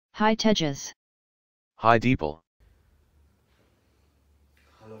Hi Tejas. Hi Deepal.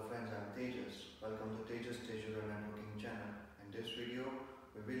 Hello friends, I'm Tejas. Welcome to Tejas Digital Networking channel. In this video,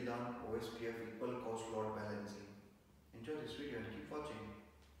 we will learn OSPF equal cost load balancing. Enjoy this video and keep watching.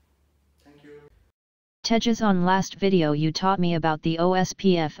 Thank you. Tejas, on last video you taught me about the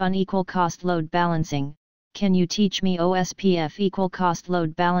OSPF unequal cost load balancing. Can you teach me OSPF equal cost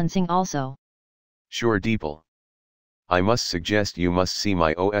load balancing also? Sure Deepal. I must suggest you must see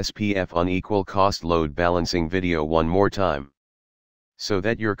my OSPF unequal cost load balancing video one more time, so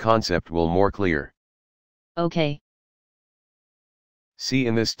that your concept will more clear. Okay. See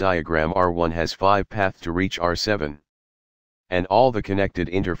in this diagram R1 has 5 path to reach R7. And all the connected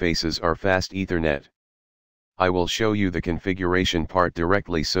interfaces are fast Ethernet. I will show you the configuration part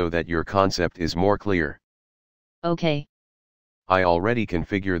directly so that your concept is more clear. Okay. I already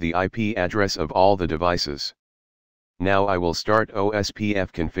configure the IP address of all the devices. Now I will start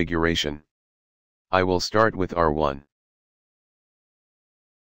OSPF configuration. I will start with R1.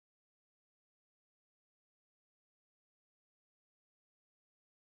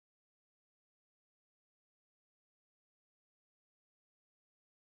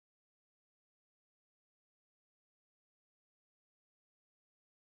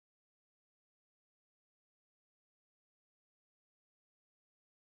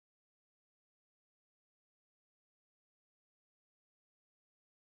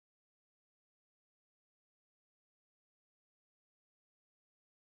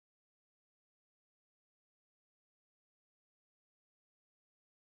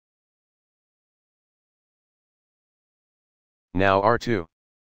 Now R2.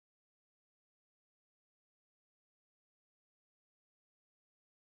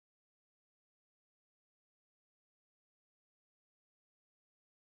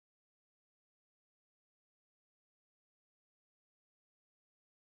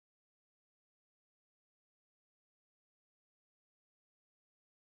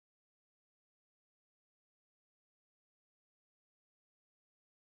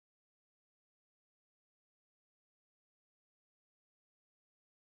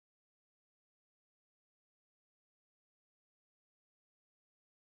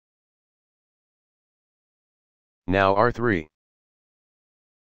 Now R3.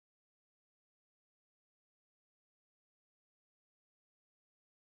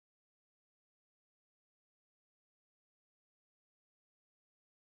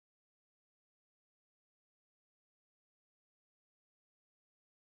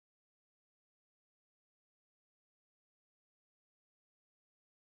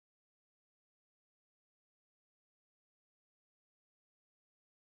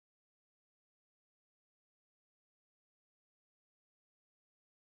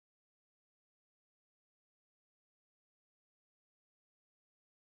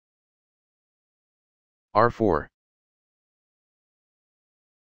 R4.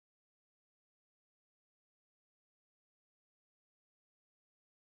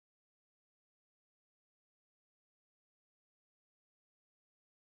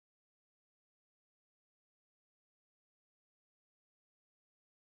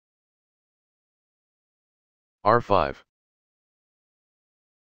 R5.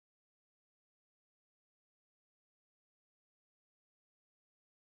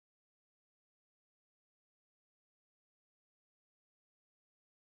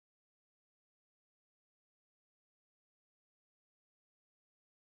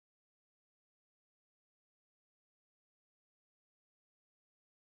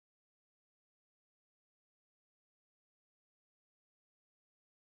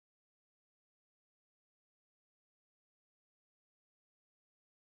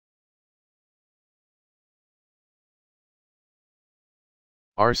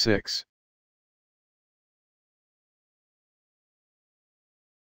 R6.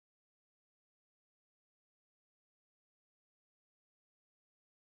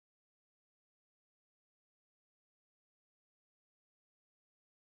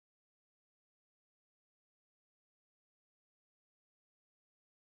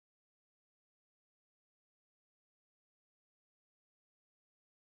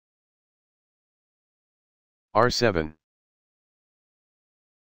 R7.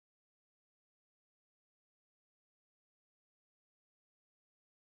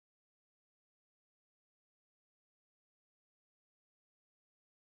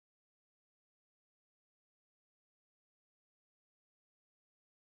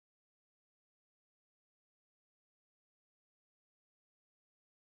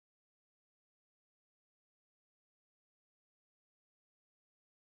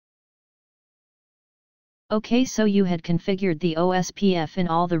 Okay, so you had configured the OSPF in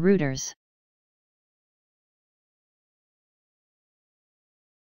all the routers.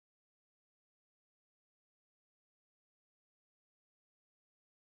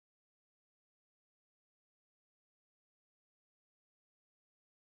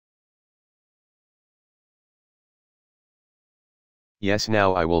 Yes,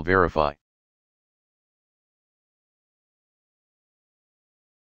 now I will verify.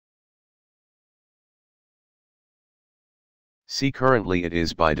 See, currently it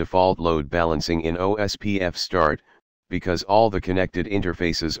is by default load balancing in OSPF start, because all the connected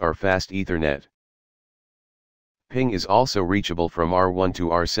interfaces are fast Ethernet. Ping is also reachable from R1 to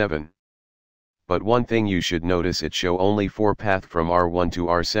R7. But one thing you should notice, it show only 4 path from R1 to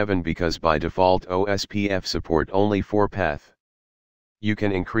R7 because by default OSPF support only 4 path. You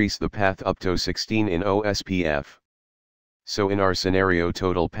can increase the path up to 16 in OSPF. So in our scenario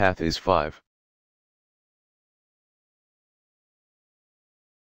total path is 5.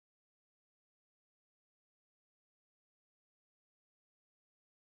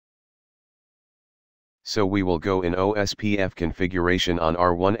 So we will go in OSPF configuration on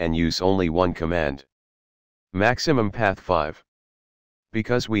R1 and use only one command. Maximum path 5.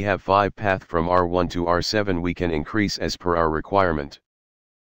 Because we have 5 path from R1 to R7, we can increase as per our requirement.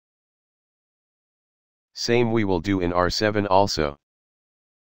 Same we will do in R7 also.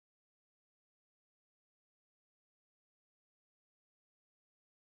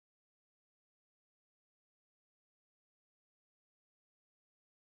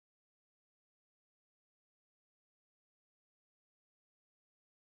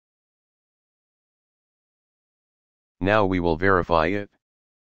 Now we will verify it.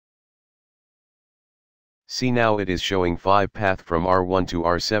 See, now it is showing 5 path from R1 to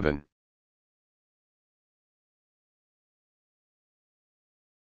R7.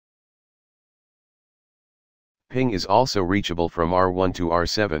 Ping is also reachable from R1 to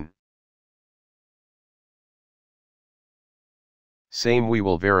R7. Same we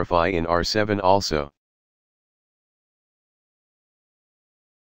will verify in R7 also.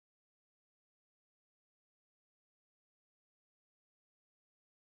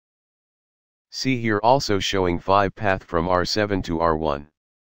 See, here also showing 5 path from R7 to R1.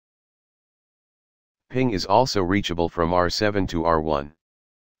 Ping is also reachable from R7 to R1.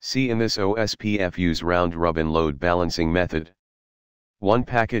 See, in this OSPF use round robin load balancing method. One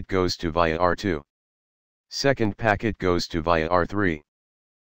packet goes to via R2. Second packet goes to via R3.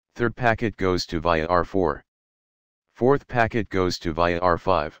 Third packet goes to via R4. Fourth packet goes to via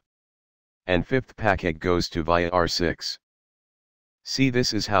R5. And fifth packet goes to via R6. See,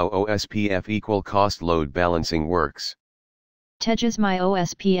 this is how OSPF equal cost load balancing works. Tejas, my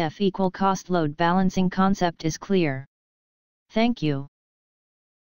OSPF equal cost load balancing concept is clear. Thank you.